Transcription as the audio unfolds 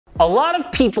A lot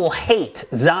of people hate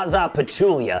Zaza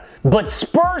Pachulia, but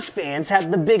Spurs fans have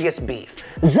the biggest beef.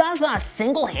 Zaza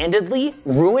single-handedly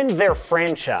ruined their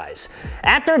franchise.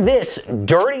 After this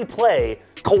dirty play,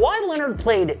 Kawhi Leonard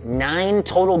played 9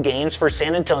 total games for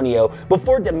San Antonio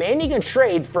before demanding a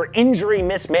trade for injury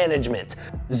mismanagement.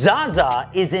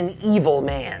 Zaza is an evil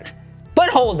man. But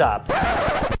hold up.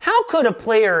 How could a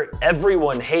player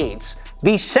everyone hates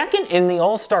be second in the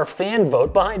All-Star fan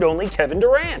vote behind only Kevin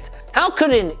Durant? How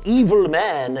could an evil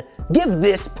man give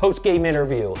this post-game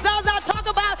interview? Zaza, talk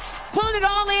about pulling it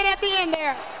all in at the end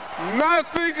there.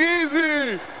 Nothing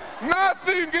easy.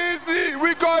 Nothing easy.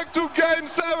 We're going to Game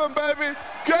 7, baby.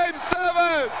 Game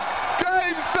 7.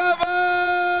 Game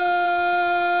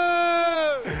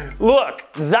 7. Look,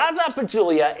 Zaza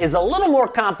Pachulia is a little more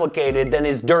complicated than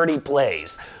his dirty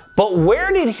plays. But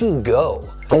where did he go?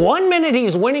 One minute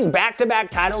he's winning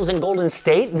back-to-back titles in Golden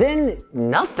State, then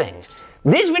nothing.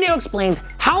 This video explains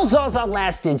how Zaza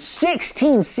lasted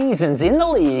 16 seasons in the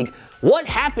league, what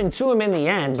happened to him in the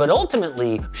end, but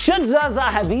ultimately, should Zaza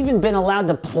have even been allowed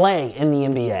to play in the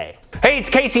NBA? Hey, it's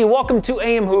Casey. Welcome to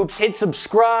AM Hoops. Hit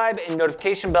subscribe and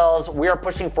notification bells. We are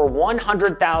pushing for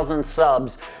 100,000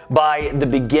 subs by the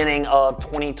beginning of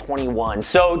 2021.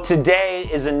 So today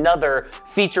is another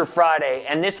Feature Friday,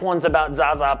 and this one's about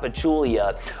Zaza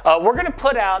Pachulia. We're going to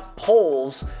put out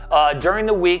polls during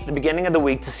the week, the beginning of the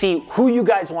week, to see who you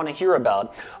guys want to hear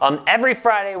about. Every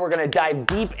Friday, we're going to dive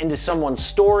deep into someone's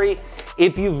story.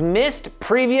 If you've missed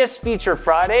previous Feature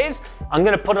Fridays, I'm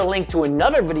going to put a link to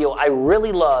another video I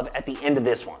really love at the end of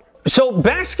this one. So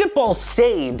basketball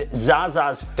saved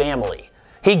Zaza's family.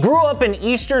 He grew up in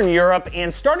Eastern Europe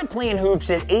and started playing hoops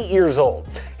at 8 years old.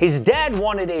 His dad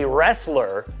wanted a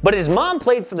wrestler, but his mom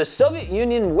played for the Soviet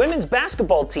Union women's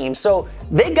basketball team, so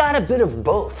they got a bit of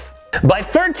both. By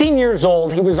 13 years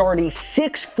old, he was already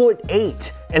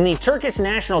 6'8", and the Turkish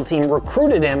national team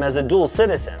recruited him as a dual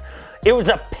citizen. It was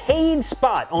a paid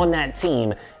spot on that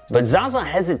team, but Zaza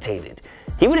hesitated.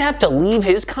 He would have to leave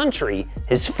his country,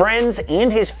 his friends,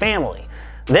 and his family.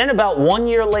 Then about 1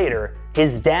 year later,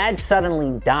 his dad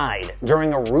suddenly died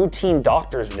during a routine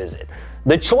doctor's visit.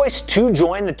 The choice to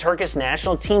join the Turkish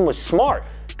national team was smart,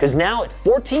 because now at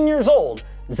 14 years old,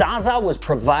 Zaza was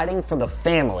providing for the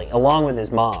family along with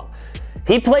his mom.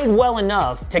 He played well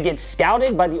enough to get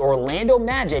scouted by the Orlando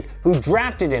Magic, who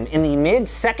drafted him in the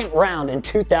mid-second round in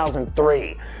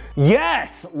 2003.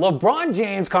 Yes, LeBron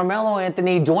James, Carmelo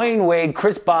Anthony, Dwayne Wade,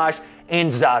 Chris Bosh,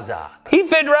 and Zaza. He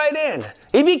fit right in.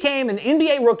 He became an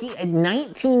NBA rookie at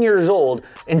 19 years old,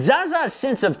 and Zaza's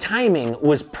sense of timing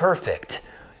was perfect.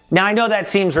 Now, I know that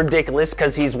seems ridiculous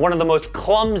because he's one of the most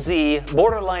clumsy,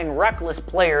 borderline reckless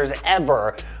players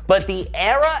ever, but the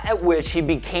era at which he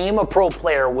became a pro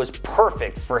player was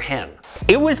perfect for him.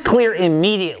 It was clear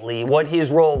immediately what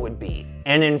his role would be: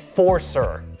 an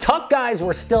enforcer. Tough guys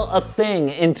were still a thing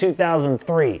in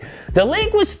 2003. The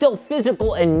league was still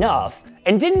physical enough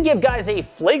and didn't give guys a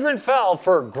flagrant foul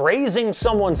for grazing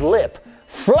someone's lip.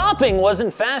 Flopping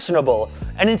wasn't fashionable,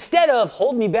 and instead of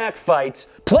hold me back fights,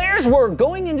 players were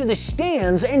going into the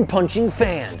stands and punching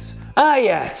fans. Ah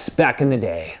yes, back in the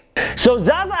day. So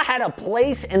Zaza had a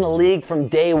place in the league from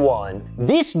day one.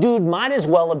 This dude might as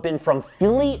well have been from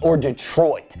Philly or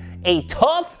Detroit. A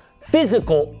tough,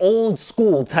 physical, old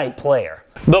school type player.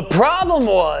 The problem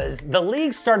was the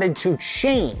league started to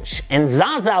change, and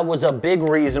Zaza was a big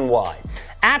reason why.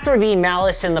 After the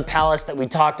Malice in the Palace that we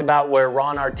talked about where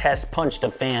Ron Artest punched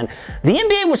a fan, the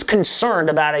NBA was concerned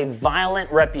about a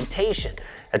violent reputation.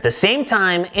 At the same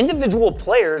time, individual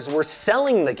players were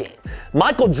selling the game.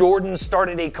 Michael Jordan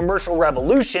started a commercial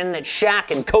revolution that Shaq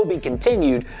and Kobe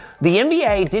continued. The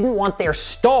NBA didn't want their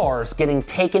stars getting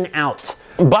taken out.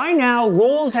 By now,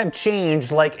 rules have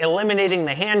changed, like eliminating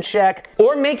the hand check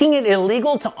or making it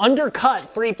illegal to undercut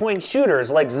three-point shooters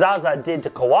like Zaza did to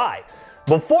Kawhi.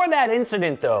 Before that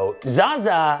incident though,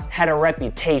 Zaza had a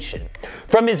reputation.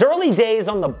 From his early days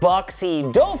on the Bucks, he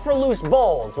dove for loose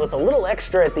balls with a little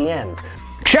extra at the end.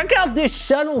 Check out this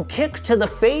subtle kick to the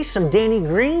face of Danny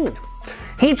Green.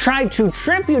 He tried to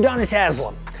trip Udonis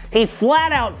Haslem. He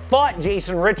flat out fought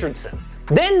Jason Richardson.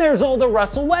 Then there's all the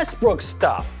Russell Westbrook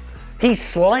stuff. He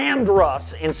slammed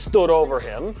Russ and stood over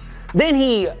him. Then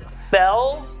he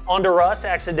fell onto Russ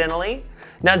accidentally.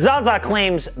 Now Zaza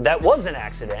claims that was an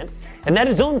accident and that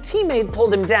his own teammate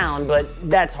pulled him down, but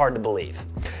that's hard to believe.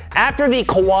 After the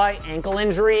Kawhi ankle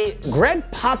injury, Greg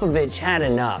Popovich had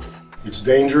enough. It's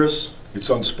dangerous,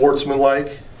 it's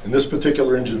unsportsmanlike, and this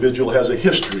particular individual has a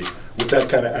history with that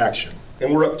kind of action.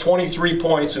 And we're up 23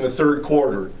 points in the third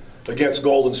quarter against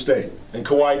Golden State, and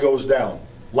Kawhi goes down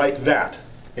like that.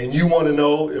 and you want to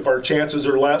know if our chances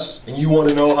are less, and you want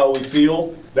to know how we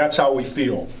feel, that's how we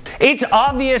feel. It's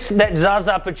obvious that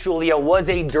Zaza Pachulia was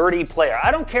a dirty player.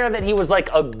 I don't care that he was like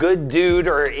a good dude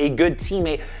or a good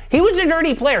teammate. He was a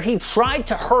dirty player. He tried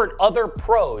to hurt other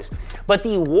pros. But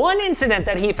the one incident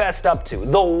that he fessed up to,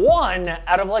 the one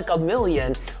out of like a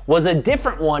million, was a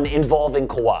different one involving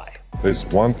Kawhi. There's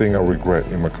one thing I regret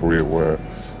in my career where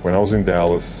when I was in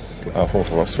Dallas, from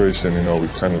frustration, you know,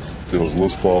 there was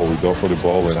loose ball, we dove for the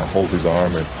ball, and I hold his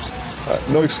arm, and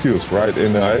no excuse, right?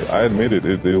 And I admit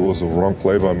it was a wrong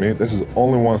play by me. This is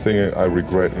only one thing I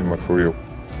regret in my career.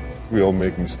 We all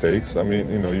make mistakes. I mean,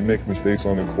 you know, you make mistakes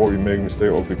on the court, you make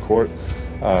mistakes off the court.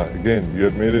 Again, you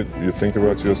admit it, you think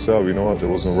about yourself, you know what, that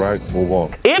wasn't right, move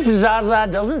on. If Zaza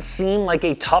doesn't seem like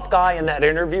a tough guy in that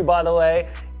interview, by the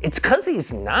way, it's because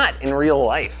he's not in real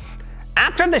life.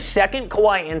 After the second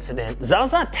Kawhi incident,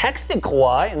 Zaza texted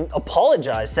Kawhi and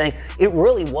apologized, saying it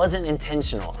really wasn't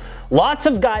intentional. Lots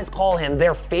of guys call him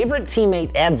their favorite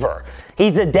teammate ever.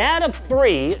 He's a dad of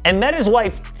 3 and met his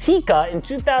wife Tika in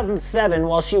 2007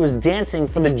 while she was dancing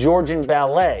for the Georgian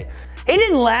ballet. He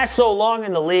didn't last so long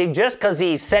in the league just because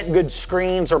he set good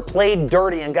screens or played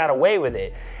dirty and got away with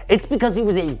it. It's because he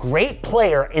was a great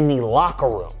player in the locker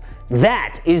room.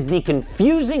 That is the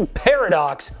confusing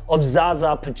paradox of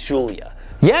Zaza Pachulia.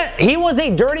 Yet, he was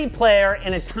a dirty player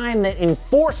in a time that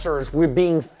enforcers were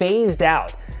being phased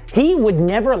out. He would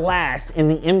never last in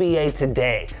the NBA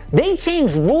today. They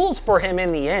changed rules for him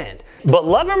in the end. But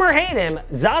love him or hate him,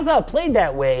 Zaza played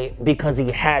that way because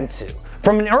he had to.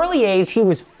 From an early age, he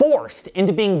was forced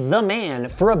into being the man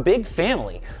for a big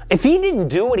family. If he didn't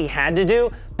do what he had to do,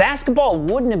 basketball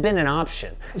wouldn't have been an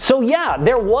option. So yeah,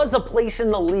 there was a place in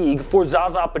the league for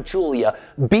Zaza Pachulia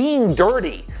being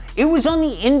dirty. It was on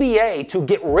the NBA to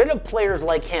get rid of players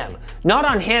like him, not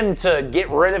on him to get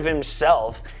rid of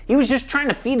himself. He was just trying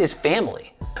to feed his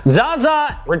family.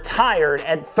 Zaza retired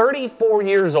at 34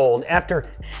 years old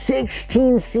after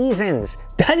 16 seasons.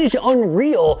 That is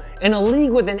unreal in a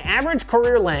league with an average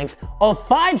career length of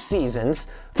 5 seasons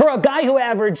for a guy who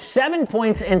averaged 7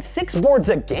 points and 6 boards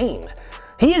a game.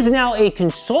 He is now a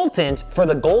consultant for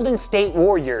the Golden State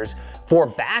Warriors for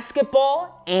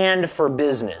basketball and for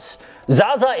business.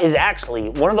 Zaza is actually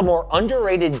one of the more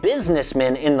underrated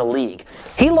businessmen in the league.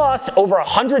 He lost over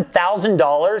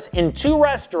 $100,000 in 2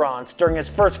 restaurants during his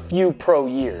first few pro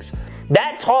years.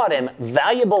 That taught him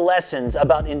valuable lessons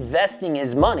about investing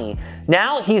his money.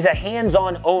 Now he's a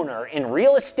hands-on owner in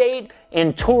real estate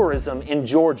and tourism in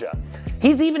Georgia.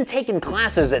 He's even taken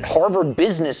classes at Harvard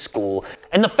Business School,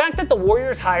 and the fact that the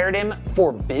Warriors hired him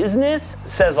for business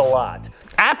says a lot.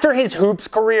 After his hoops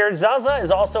career, Zaza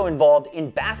is also involved in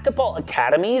basketball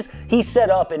academies he set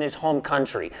up in his home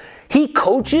country. He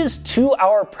coaches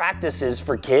 2-hour practices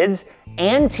for kids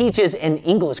and teaches an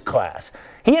English class.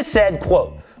 He has said,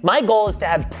 quote, "My goal is to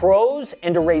have pros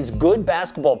and to raise good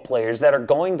basketball players that are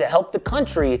going to help the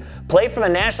country play for the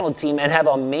national team and have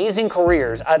amazing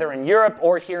careers either in Europe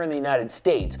or here in the United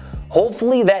States.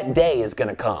 Hopefully that day is going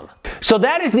to come." So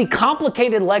that is the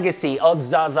complicated legacy of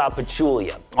Zaza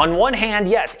Pachulia. On one hand,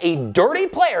 yes, a dirty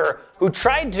player who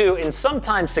tried to and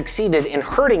sometimes succeeded in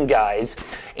hurting guys,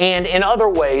 and in other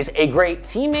ways, a great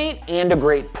teammate and a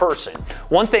great person.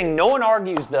 One thing no one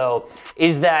argues, though,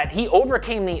 is that he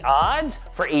overcame the odds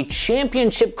for a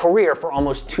championship career for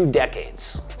almost 2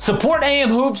 decades. Support AM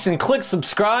Hoops and click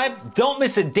subscribe. Don't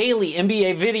miss a daily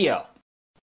NBA video.